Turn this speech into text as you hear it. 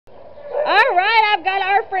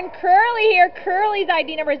friend Curly here. Curly's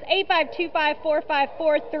ID number is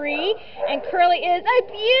A5254543, and Curly is a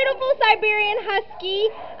beautiful Siberian Husky.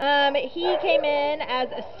 He came in as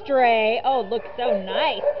a stray. Oh, looks so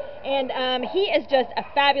nice. And he is just a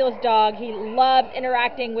fabulous dog. He loves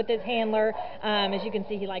interacting with his handler. As you can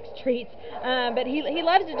see, he likes treats. But he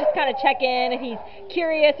loves to just kind of check in. If he's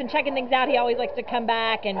curious and checking things out, he always likes to come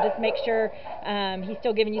back and just make sure he's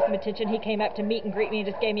still giving you some attention. He came up to meet and greet me and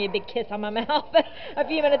just gave me a big kiss on my mouth a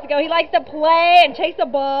few minutes ago. He likes to play and chase a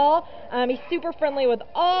ball. He's super friendly with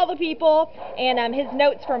all the people. And his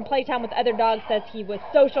notes from playtime with other dogs says he was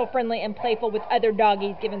social, friendly, and playful with other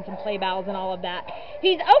doggies, giving some play bows and all of that.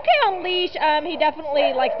 He's okay on leash. He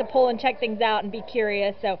definitely likes to pull and check things out and be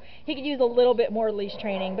curious, so he could use a little bit more leash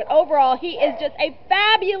training. But overall, he is just a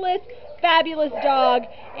fabulous dog,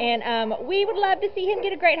 and we would love to see him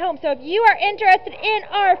get a great home. So if you are interested in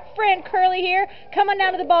our friend Curly here, come on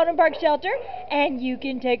down to the Baldwin Park shelter, and you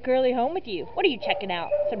can take Curly home with you. What are you checking out?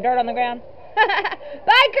 Some dirt on the ground? Bye,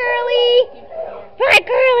 Curly! Bye,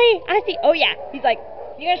 Curly! I see. Oh, yeah. He's like,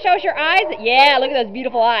 you gonna show us your eyes? Yeah, look at those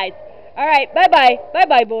beautiful eyes. All right, bye-bye.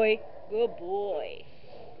 Bye-bye, boy. Good boy.